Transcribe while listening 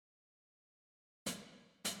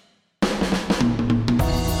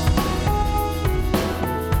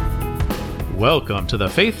Welcome to the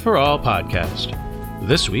Faith for All podcast.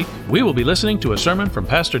 This week, we will be listening to a sermon from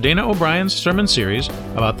Pastor Dana O'Brien's sermon series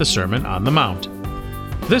about the Sermon on the Mount.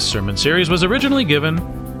 This sermon series was originally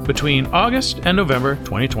given between August and November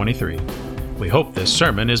 2023. We hope this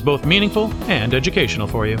sermon is both meaningful and educational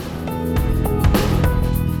for you.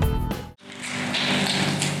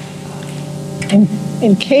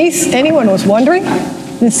 In case anyone was wondering,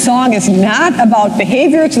 this song is not about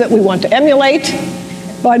behaviors that we want to emulate,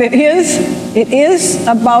 but it is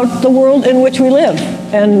about the world in which we live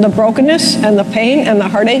and the brokenness and the pain and the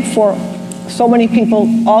heartache for so many people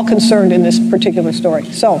all concerned in this particular story.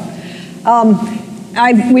 So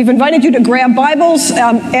we've invited you to grab Bibles.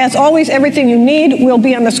 As always, everything you need will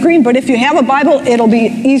be on the screen, but if you have a Bible, it'll be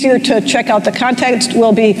easier to check out the context.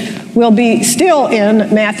 We'll be still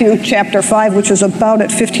in Matthew chapter 5, which is about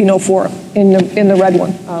at 1504 in the red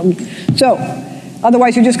one.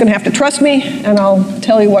 Otherwise, you're just going to have to trust me, and I'll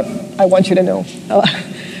tell you what I want you to know.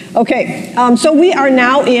 So we are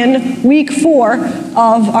now in week 4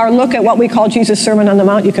 of our look at what we call Jesus' Sermon on the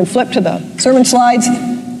Mount. You can flip to the sermon slides.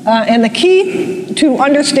 And the key to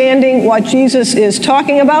understanding what Jesus is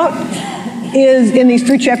talking about is, in these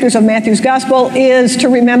 3 chapters of Matthew's Gospel, is to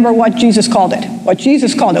remember what Jesus called it. What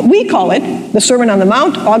Jesus called it. We call it the Sermon on the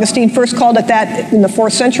Mount. Augustine first called it that in the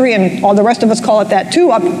 4th century, and all the rest of us call it that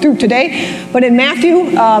too, up through today. But in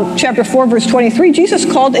Matthew chapter 4, verse 23, Jesus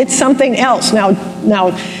called it something else. Now,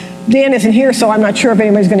 Dan isn't here, so I'm not sure if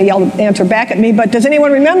anybody's going to answer back at me, but does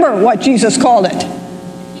anyone remember what Jesus called it?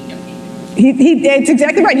 It's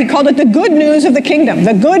exactly right. He called it the good news of the kingdom.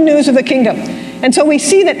 The good news of the kingdom. And so we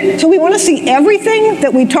see that, so we want to see everything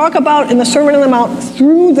that we talk about in the Sermon on the Mount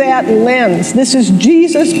through that lens. This is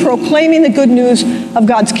Jesus proclaiming the good news of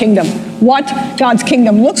God's kingdom. What God's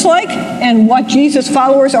kingdom looks like and what Jesus'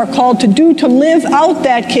 followers are called to do to live out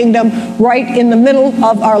that kingdom right in the middle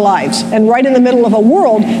of our lives and right in the middle of a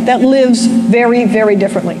world that lives very, very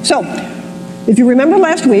differently. So, if you remember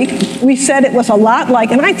last week, we said it was a lot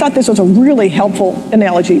like, and I thought this was a really helpful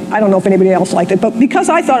analogy. I don't know if anybody else liked it, but because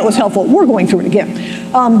I thought it was helpful, we're going through it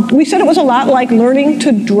again. We said it was a lot like learning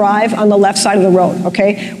to drive on the left side of the road,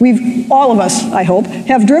 okay? All of us, I hope,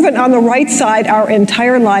 have driven on the right side our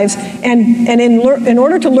entire lives, and in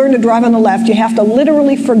order to learn to drive on the left, you have to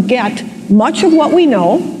literally forget much of what we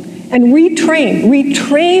know and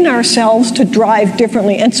retrain ourselves to drive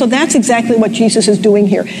differently. And so that's exactly what Jesus is doing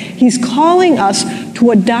here. He's calling us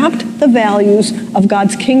to adopt the values of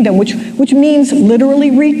God's kingdom, which means literally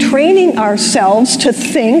retraining ourselves to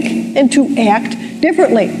think and to act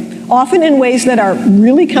differently, often in ways that are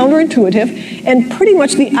really counterintuitive and pretty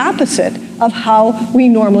much the opposite of how we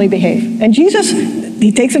normally behave. And Jesus,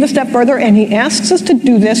 he takes it a step further and he asks us to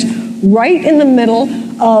do this right in the middle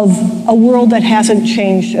of a world that hasn't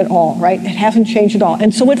changed at all, right? It hasn't changed at all.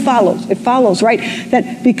 And so it follows, right?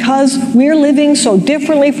 That because we're living so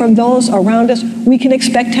differently from those around us, we can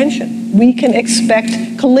expect tension. We can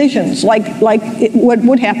expect collisions, like what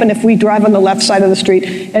would happen if we drive on the left side of the street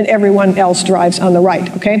and everyone else drives on the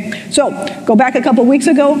right, okay? So, go back a couple weeks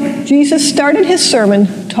ago, Jesus started his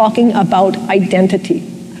sermon talking about identity,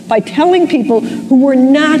 by telling people who were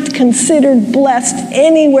not considered blessed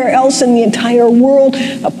anywhere else in the entire world,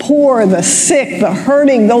 the poor, the sick, the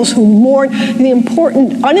hurting, those who mourn, the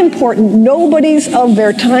important, unimportant, nobodies of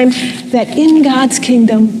their time, that in God's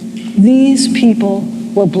kingdom, these people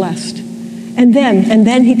were blessed. And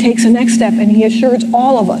then he takes the next step and he assures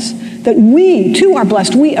all of us that we too are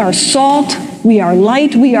blessed. We are salt, we are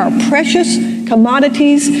light, we are precious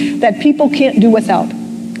commodities that people can't do without.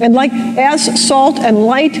 And like as salt and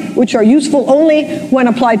light, which are useful only when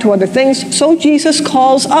applied to other things, so Jesus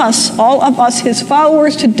calls us, all of us, his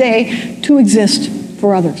followers today, to exist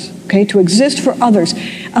for others, okay? To exist for others.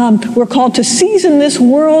 We're called to season this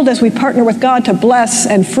world as we partner with God to bless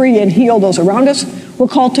and free and heal those around us. We're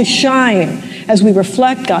called to shine as we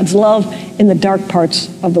reflect God's love in the dark parts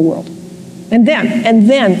of the world. And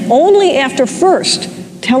then, only after first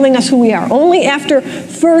telling us who we are, only after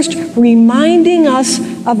first reminding us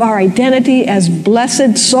of our identity as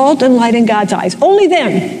blessed salt and light in God's eyes, only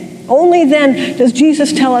then does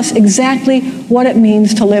Jesus tell us exactly what it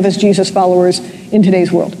means to live as Jesus followers in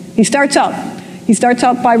today's world. He starts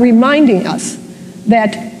out by reminding us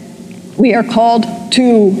that we are called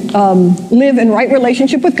to live in right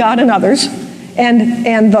relationship with God and others,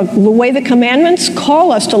 and the way the commandments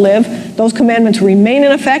call us to live, those commandments remain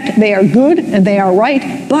in effect. They are good and they are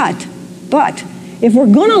right, but if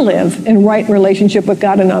we're going to live in right relationship with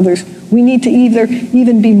God and others, we need to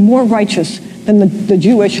even be more righteous than the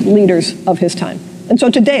Jewish leaders of his time. And so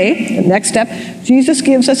today, the next step, Jesus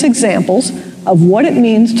gives us examples of what it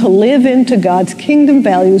means to live into God's kingdom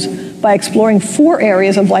values by exploring 4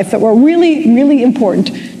 areas of life that were really, really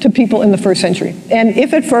important to people in the first century. And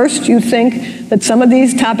if at first you think that some of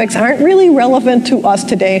these topics aren't really relevant to us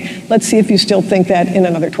today, let's see if you still think that in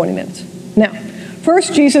another 20 minutes. Now,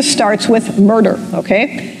 first, Jesus starts with murder,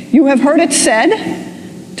 okay? You have heard it said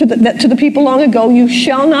to the people long ago, you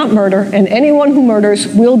shall not murder, and anyone who murders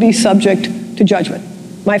will be subject to judgment.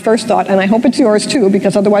 My first thought, and I hope it's yours too,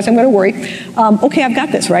 because otherwise I'm going to worry. Okay, I've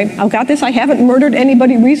got this, right? I've got this. I haven't murdered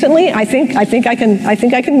anybody recently. I think I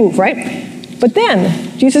can move, right? But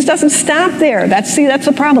then Jesus doesn't stop there. That's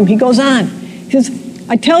the problem. He goes on. He says,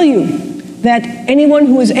 I tell you that anyone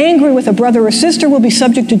who is angry with a brother or sister will be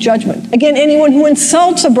subject to judgment. Again, anyone who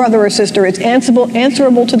insults a brother or sister is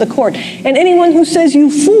answerable to the court. And anyone who says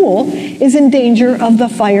you fool is in danger of the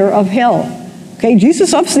fire of hell. Okay,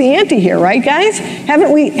 Jesus ups the ante here, right, guys?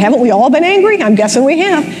 Haven't we all been angry? I'm guessing we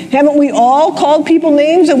have. Haven't we all called people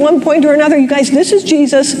names at one point or another? You guys, this is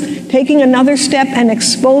Jesus taking another step and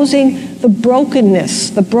exposing the brokenness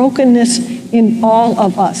in all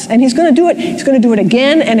of us. And he's going to do it. He's going to do it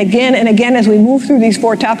again and again and again as we move through these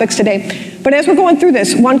 4 topics today. But as we're going through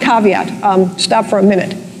this, one caveat. Stop for a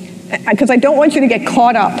minute. Because I don't want you to get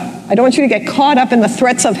caught up. I don't want you to get caught up in the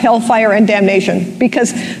threats of hellfire and damnation.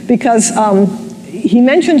 Because he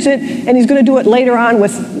mentions it, and he's going to do it later on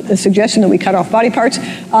with a suggestion that we cut off body parts.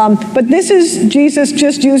 But this is Jesus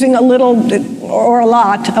just using a little or a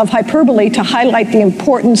lot of hyperbole to highlight the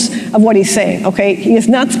importance of what he's saying, okay? He is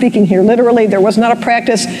not speaking here literally. There was not a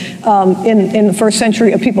practice in the first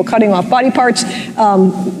century of people cutting off body parts.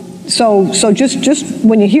 So just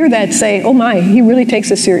when you hear that, say, oh my, he really takes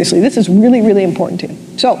this seriously. This is really, really important to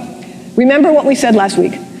him. So remember what we said last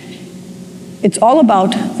week. It's all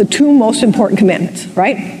about the 2 most important commandments,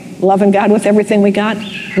 right? Loving God with everything we got,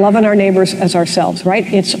 loving our neighbors as ourselves, right?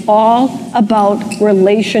 It's all about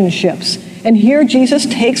relationships. And here Jesus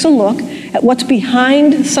takes a look at what's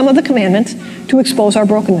behind some of the commandments to expose our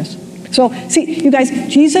brokenness. So, see, you guys,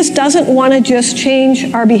 Jesus doesn't want to just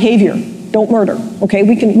change our behavior. Don't murder, okay?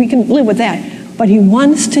 We can live with that. But he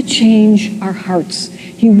wants to change our hearts.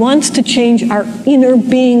 He wants to change our inner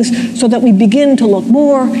beings so that we begin to look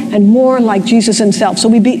more and more like Jesus himself. So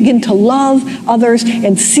we begin to love others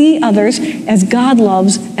and see others as God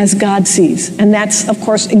loves, as God sees. And that's, of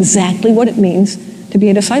course, exactly what it means to be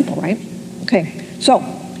a disciple, right? Okay, so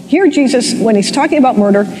here Jesus, when he's talking about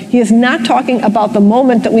murder, he is not talking about the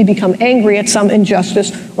moment that we become angry at some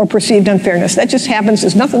injustice or perceived unfairness. That just happens.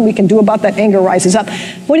 There's nothing we can do about that. Anger rises up.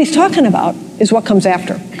 What he's talking about is what comes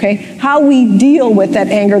after, okay? How we deal with that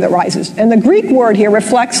anger that rises. And the Greek word here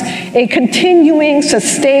reflects a continuing,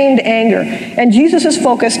 sustained anger. And Jesus is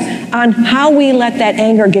focused on how we let that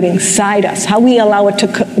anger get inside us, how we allow it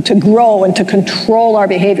to grow and to control our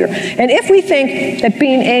behavior. And if we think that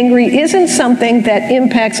being angry isn't something that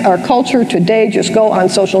impacts our culture today, just go on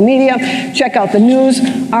social media, check out the news.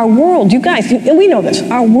 Our world, you guys, and we know this,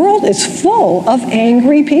 our world is full of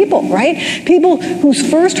angry people, right? People whose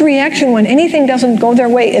first reaction when anything doesn't go their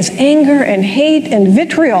way is anger and hate and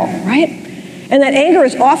vitriol, right? And that anger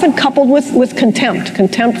is often coupled with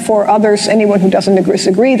contempt for others, anyone who doesn't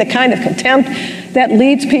disagree, the kind of contempt that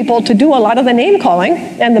leads people to do a lot of the name calling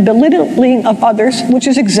and the belittling of others, which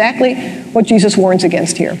is exactly what Jesus warns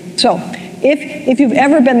against here. So if you've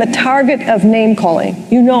ever been the target of name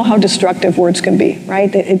calling, you know how destructive words can be,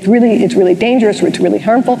 right? It's really dangerous, it's really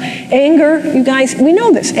harmful. Anger, you guys, we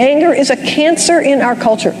know this. Anger is a cancer in our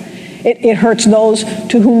culture. It hurts those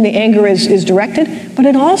to whom the anger is directed, but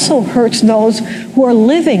it also hurts those who are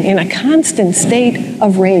living in a constant state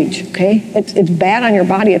of rage, okay? It's bad on your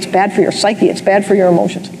body, it's bad for your psyche, it's bad for your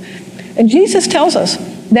emotions. And Jesus tells us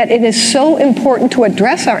that it is so important to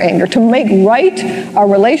address our anger, to make right our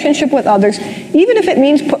relationship with others, even if it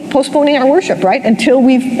means postponing our worship, right? Until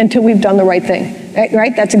we've done the right thing.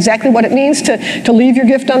 Right? That's exactly what it means to leave your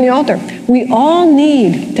gift on the altar. We all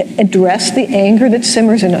need to address the anger that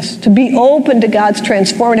simmers in us, to be open to God's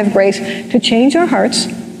transformative grace, to change our hearts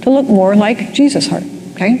to look more like Jesus' heart,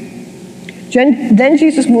 okay? Then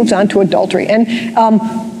Jesus moves on to adultery. And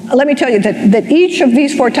let me tell you that each of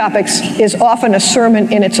these 4 topics is often a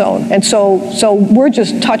sermon in its own. And so we're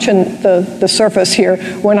just touching the surface here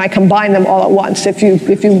when I combine them all at once. If you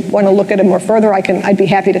want to look at it more further, I'd be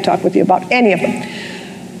happy to talk with you about any of them.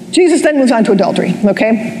 Jesus then moves on to adultery,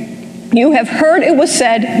 okay? You have heard it was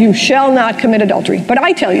said, you shall not commit adultery. But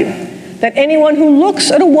I tell you that anyone who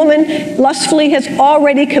looks at a woman lustfully has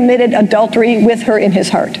already committed adultery with her in his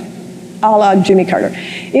heart. A la Jimmy Carter.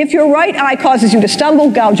 If your right eye causes you to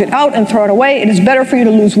stumble, gouge it out and throw it away. It is better for you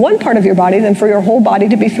to lose one part of your body than for your whole body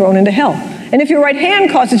to be thrown into hell. And if your right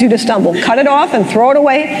hand causes you to stumble, cut it off and throw it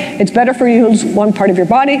away. It's better for you to lose one part of your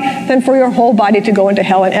body than for your whole body to go into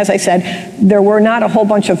hell. And as I said, there were not a whole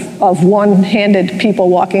bunch of one-handed people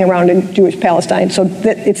walking around in Jewish Palestine. So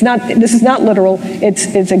this is not literal.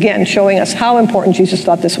 It's again showing us how important Jesus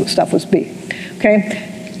thought this stuff was be.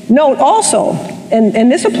 Okay? Note also,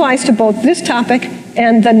 and this applies to both this topic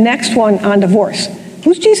and the next one on divorce.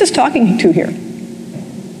 Who's Jesus talking to here?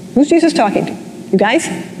 Who's Jesus talking to? You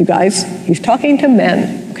guys, he's talking to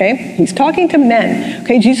men, okay? He's talking to men,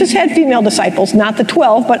 okay? Jesus had female disciples, not the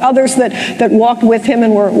 12, but others that walked with him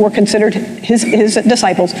and were considered his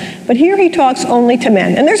disciples. But here he talks only to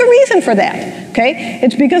men, and there's a reason for that, okay?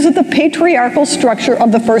 It's because of the patriarchal structure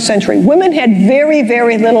of the first century. Women had very,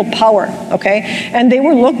 very little power, okay? And they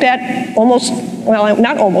were looked at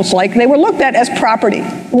they were looked at as property,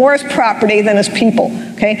 more as property than as people,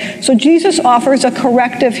 okay? So Jesus offers a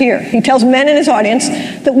corrective here. He tells men in his audience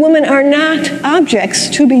that women are not objects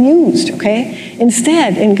to be used, okay?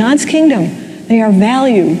 Instead, in God's kingdom, they are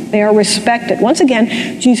valued, they are respected. Once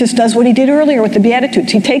again, Jesus does what he did earlier with the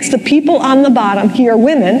Beatitudes. He takes the people on the bottom, here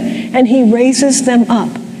women, and he raises them up.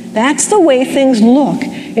 That's the way things look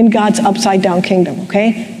in God's upside-down kingdom,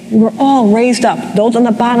 okay? We're all raised up. Those on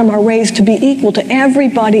the bottom are raised to be equal to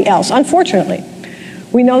everybody else. Unfortunately,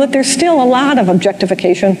 we know that there's still a lot of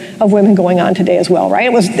objectification of women going on today as well,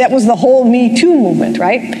 right? That was the whole Me Too movement,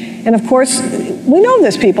 right? And of course, we know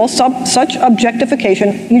this, people. Such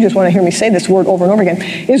objectification, you just want to hear me say this word over and over again,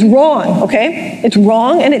 is wrong, okay? It's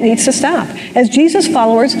wrong and it needs to stop. As Jesus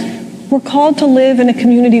followers, we're called to live in a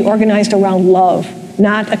community organized around love,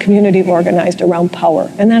 not a community organized around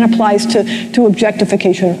power. And that applies to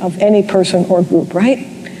objectification of any person or group, right?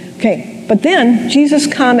 Okay, but then Jesus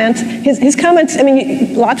comments, his comments, I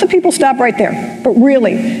mean, lots of people stop right there, but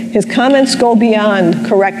really, his comments go beyond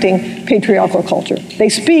correcting patriarchal culture. They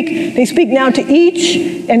speak now to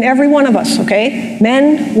each and every one of us, okay?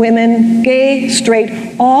 Men, women, gay,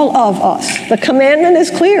 straight, all of us. The commandment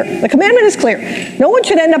is clear. The commandment is clear. No one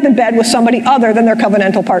should end up in bed with somebody other than their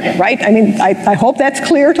covenantal partner, right? I mean, I hope that's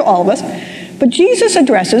clear to all of us. But Jesus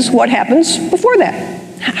addresses what happens before that.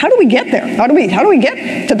 How do we get there? How do we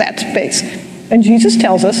get to that space? And Jesus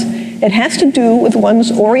tells us it has to do with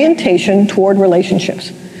one's orientation toward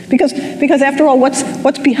relationships. Because after all,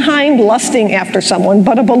 what's behind lusting after someone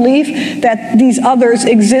but a belief that these others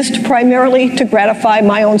exist primarily to gratify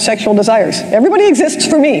my own sexual desires? Everybody exists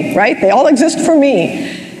for me, right? They all exist for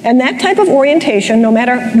me. And that type of orientation, no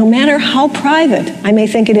matter how private I may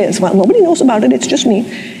think it is, well, nobody knows about it, it's just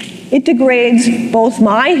me, it degrades both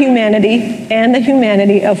my humanity and the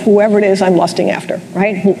humanity of whoever it is I'm lusting after,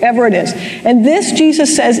 right? Whoever it is. And this,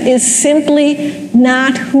 Jesus says, is simply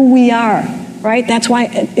not who we are, right? That's why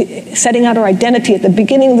setting out our identity at the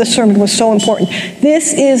beginning of the sermon was so important.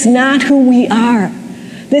 This is not who we are.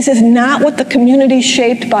 This is not what the community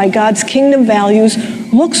shaped by God's kingdom values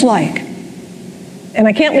looks like. And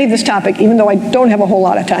I can't leave this topic, even though I don't have a whole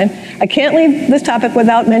lot of time, I can't leave this topic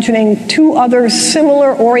without mentioning two other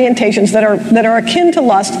similar orientations that are akin to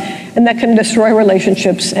lust and that can destroy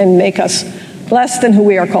relationships and make us less than who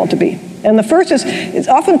we are called to be. And the first is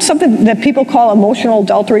often something that people call emotional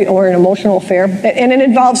adultery or an emotional affair, and it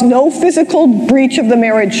involves no physical breach of the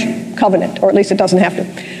marriage covenant, or at least it doesn't have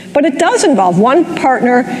to. But it does involve one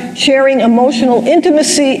partner sharing emotional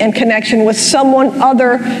intimacy and connection with someone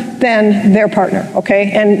other than their partner,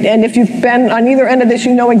 okay? And if you've been on either end of this,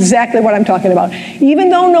 you know exactly what I'm talking about. Even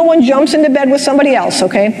though no one jumps into bed with somebody else,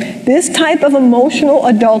 okay? This type of emotional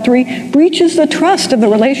adultery breaches the trust of the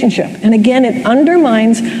relationship. And again, it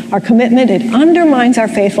undermines our commitment, it undermines our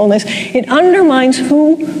faithfulness, it undermines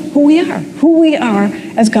who we are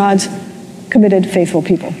as God's committed, faithful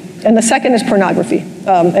people. And the second is pornography.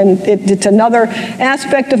 And it's another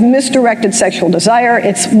aspect of misdirected sexual desire.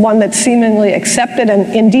 It's one that's seemingly accepted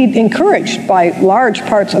and indeed encouraged by large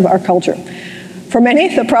parts of our culture. For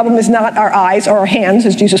many, the problem is not our eyes or our hands,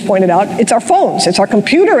 as Jesus pointed out. It's our phones, it's our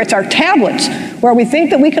computer, it's our tablets, where we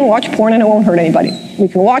think that we can watch porn and it won't hurt anybody. We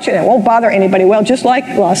can watch it and it won't bother anybody. Well, just like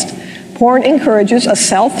lust, porn encourages a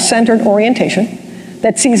self-centered orientation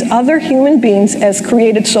that sees other human beings as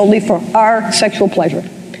created solely for our sexual pleasure.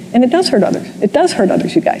 And it does hurt others. It does hurt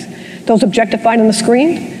others, you guys. Those objectified on the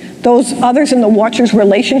screen, those others in the watcher's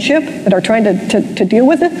relationship that are trying to deal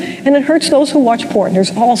with it, and it hurts those who watch porn.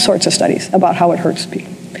 There's all sorts of studies about how it hurts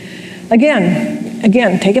people.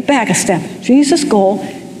 Again, take it back a step. Jesus' goal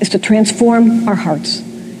is to transform our hearts.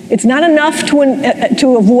 It's not enough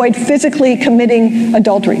to avoid physically committing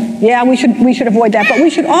adultery. Yeah, we should avoid that, but we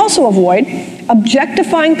should also avoid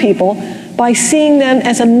objectifying people by seeing them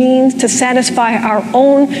as a means to satisfy our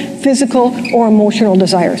own physical or emotional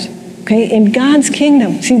desires. Okay, in God's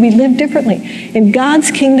kingdom, see, we live differently. In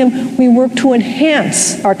God's kingdom, we work to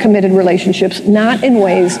enhance our committed relationships, not in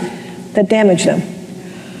ways that damage them.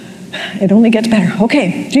 It only gets better.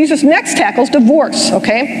 Okay, Jesus next tackles divorce,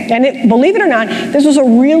 okay? And believe it or not, this was a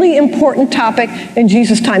really important topic in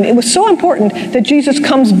Jesus' time. It was so important that Jesus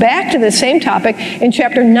comes back to the same topic in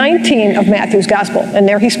chapter 19 of Matthew's gospel. And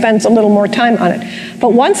there he spends a little more time on it.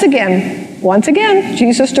 But once again,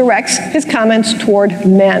 Jesus directs his comments toward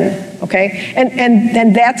men, okay?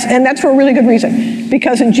 And that's for a really good reason.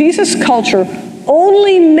 Because in Jesus' culture,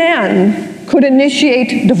 only men could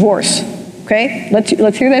initiate divorce. Okay,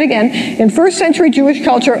 let's hear that again. In first century Jewish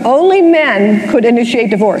culture, only men could initiate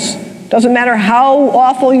divorce. Doesn't matter how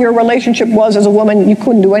awful your relationship was as a woman, you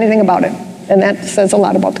couldn't do anything about it. And that says a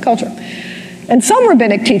lot about the culture. And some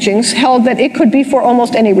rabbinic teachings held that it could be for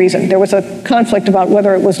almost any reason. There was a conflict about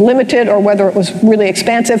whether it was limited or whether it was really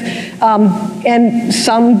expansive. And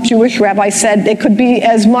some Jewish rabbis said it could be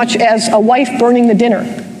as much as a wife burning the dinner,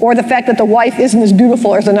 or the fact that the wife isn't as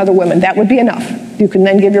beautiful as another woman. That would be enough. You can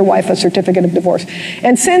then give your wife a certificate of divorce.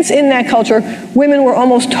 And since in that culture, women were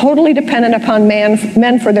almost totally dependent upon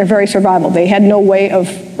men for their very survival, they had no way of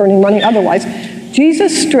earning money otherwise,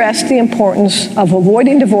 Jesus stressed the importance of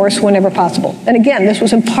avoiding divorce whenever possible. And again, this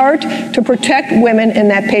was in part to protect women in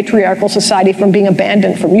that patriarchal society from being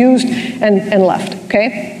abandoned, from used and left,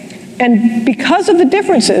 okay? And because of the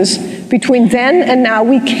differences between then and now,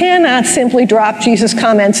 we cannot simply drop Jesus'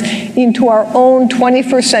 comments into our own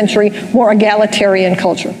 21st century, more egalitarian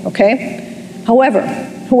culture, okay? However,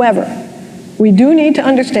 we do need to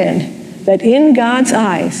understand that in God's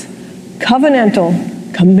eyes,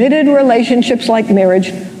 covenantal, committed relationships like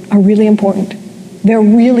marriage are really important. They're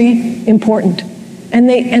really important. And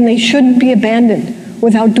they shouldn't be abandoned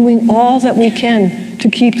without doing all that we can to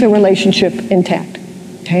keep the relationship intact,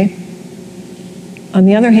 okay? On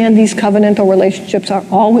the other hand, these covenantal relationships are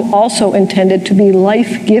also intended to be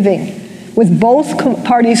life-giving, with both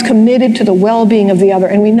parties committed to the well-being of the other.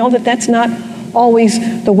 And we know that that's not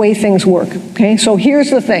always the way things work, okay? So here's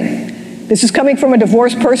the thing. This is coming from a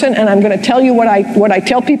divorced person, and I'm going to tell you what I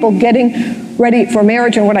tell people getting ready for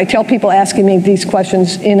marriage and what I tell people asking me these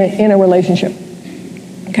questions in a relationship,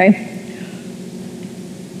 okay?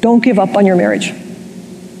 Don't give up on your marriage.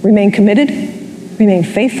 Remain committed, remain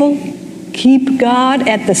faithful, keep God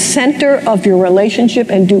at the center of your relationship,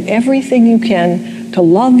 and do everything you can to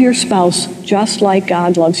love your spouse just like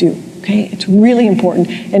God loves you. Okay? It's really important,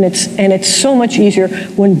 and it's so much easier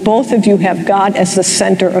when both of you have God as the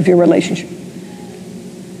center of your relationship.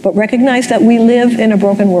 But recognize that we live in a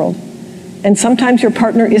broken world, and sometimes your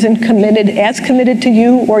partner isn't as committed to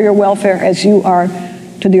you or your welfare as you are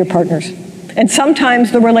to your partners. And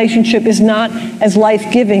sometimes the relationship is not as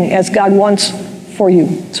life-giving as God wants for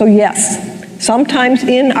you. So yes, sometimes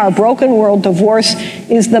in our broken world, divorce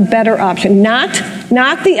is the better option.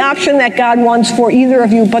 Not the option that God wants for either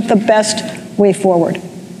of you, but the best way forward.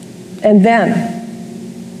 And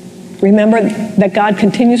then, remember that God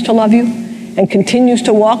continues to love you and continues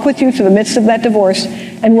to walk with you through the midst of that divorce,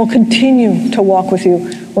 and will continue to walk with you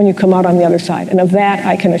when you come out on the other side. And of that,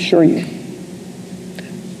 I can assure you.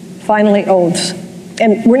 Finally, oaths.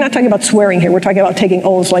 And we're not talking about swearing here. We're talking about taking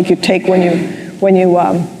oaths like you take when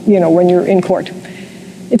you're in court.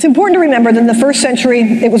 It's important to remember that in the first century,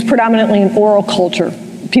 it was predominantly an oral culture.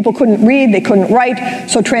 People couldn't read, they couldn't write,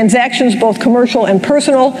 so transactions, both commercial and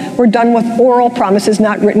personal, were done with oral promises,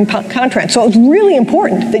 not written contracts. So it was really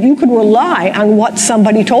important that you could rely on what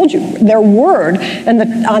somebody told you. Their word and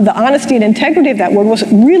the honesty and integrity of that word was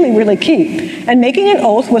really, really key. And making an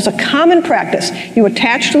oath was a common practice. You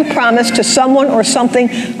attached the promise to someone or something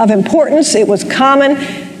of importance. It was common.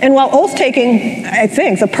 And while oath-taking, I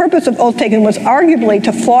think, the purpose of oath-taking was arguably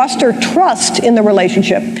to foster trust in the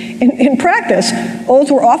relationship. In practice,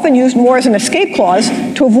 oaths were often used more as an escape clause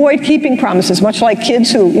to avoid keeping promises, much like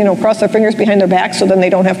kids who, cross their fingers behind their back so then they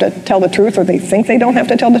don't have to tell the truth, or they think they don't have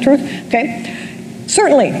to tell the truth, okay?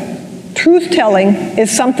 Certainly, truth-telling is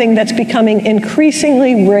something that's becoming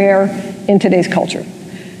increasingly rare in today's culture,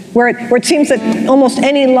 where it seems that almost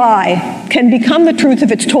any lie can become the truth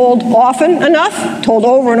if it's told often enough, told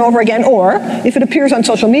over and over again, or if it appears on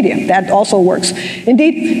social media. That also works.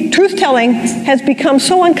 Indeed, truth-telling has become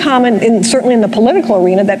so uncommon, certainly in the political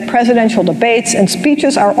arena, that presidential debates and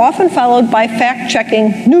speeches are often followed by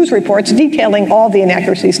fact-checking news reports detailing all the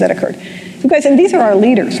inaccuracies that occurred. You guys, and these are our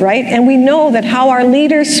leaders, right? And we know that how our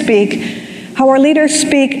leaders speak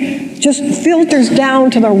just filters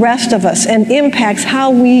down to the rest of us and impacts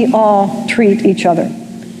how we all treat each other.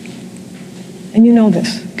 And you know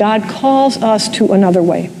this. God calls us to another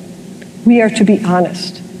way. We are to be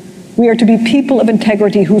honest. We are to be people of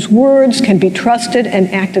integrity whose words can be trusted and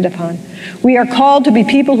acted upon. We are called to be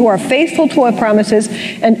people who are faithful to our promises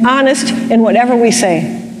and honest in whatever we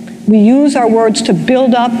say. We use our words to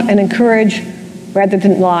build up and encourage rather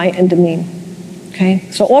than lie and demean. Okay?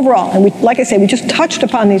 So overall, and like I say, we just touched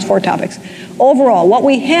upon these 4 topics. Overall, what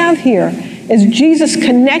we have here is Jesus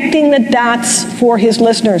connecting the dots for his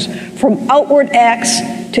listeners from outward acts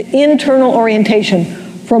to internal orientation,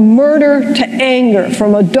 from murder to anger,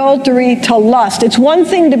 from adultery to lust. It's one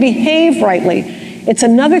thing to behave rightly. It's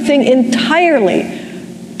another thing entirely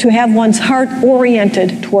to have one's heart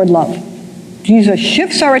oriented toward love. Jesus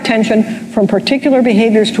shifts our attention from particular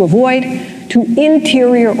behaviors to avoid to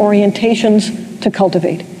interior orientations to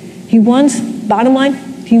cultivate. Bottom line,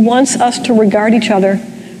 he wants us to regard each other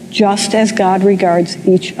just as God regards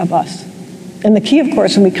each of us. And the key, of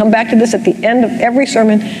course, and we come back to this at the end of every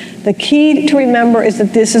sermon, the key to remember is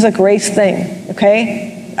that this is a grace thing,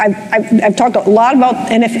 okay? I've talked a lot about,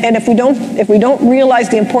 and if we don't realize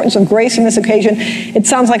the importance of grace in this occasion, it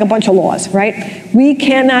sounds like a bunch of laws, right? We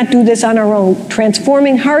cannot do this on our own.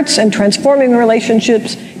 Transforming hearts and transforming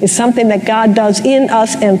relationships is something that God does in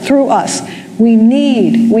us and through us. We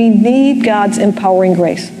need God's empowering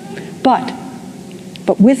grace. But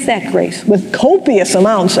with that grace, with copious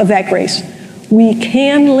amounts of that grace, we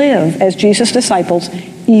can live as Jesus' disciples,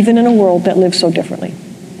 even in a world that lives so differently.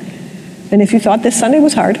 And if you thought this Sunday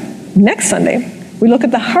was hard, next Sunday, we look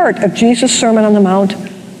at the heart of Jesus' Sermon on the Mount,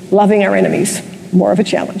 loving our enemies. More of a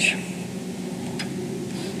challenge.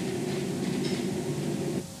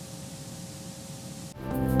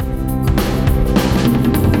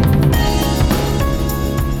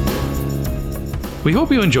 We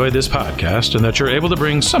hope you enjoyed this podcast and that you're able to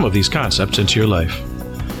bring some of these concepts into your life.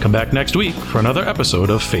 Come back next week for another episode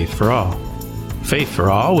of Faith for All. Faith for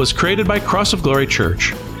All was created by Cross of Glory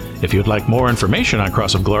Church. If you'd like more information on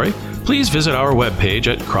Cross of Glory, please visit our webpage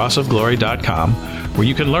at crossofglory.com, where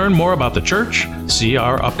you can learn more about the church, see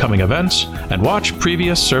our upcoming events, and watch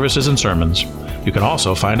previous services and sermons. You can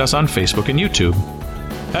also find us on Facebook and YouTube.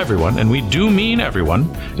 Everyone, and we do mean everyone,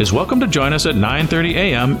 is welcome to join us at 9:30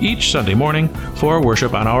 a.m. each Sunday morning for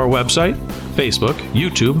worship on our website, Facebook,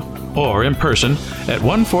 YouTube, or in person at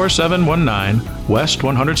 14719 West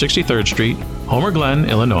 163rd Street, Homer Glen,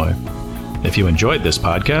 Illinois. If you enjoyed this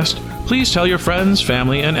podcast, please tell your friends,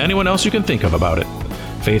 family, and anyone else you can think of about it.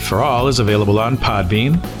 Faith for All is available on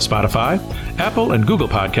Podbean, Spotify, Apple and Google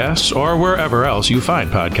Podcasts, or wherever else you find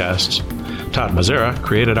podcasts. Todd Mazzara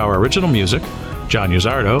created our original music. John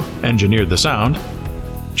Uzzardo engineered the sound.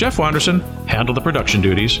 Jeff Wanderson handled the production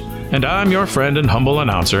duties. And I'm your friend and humble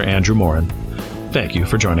announcer, Andrew Mourn. Thank you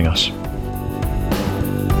for joining us.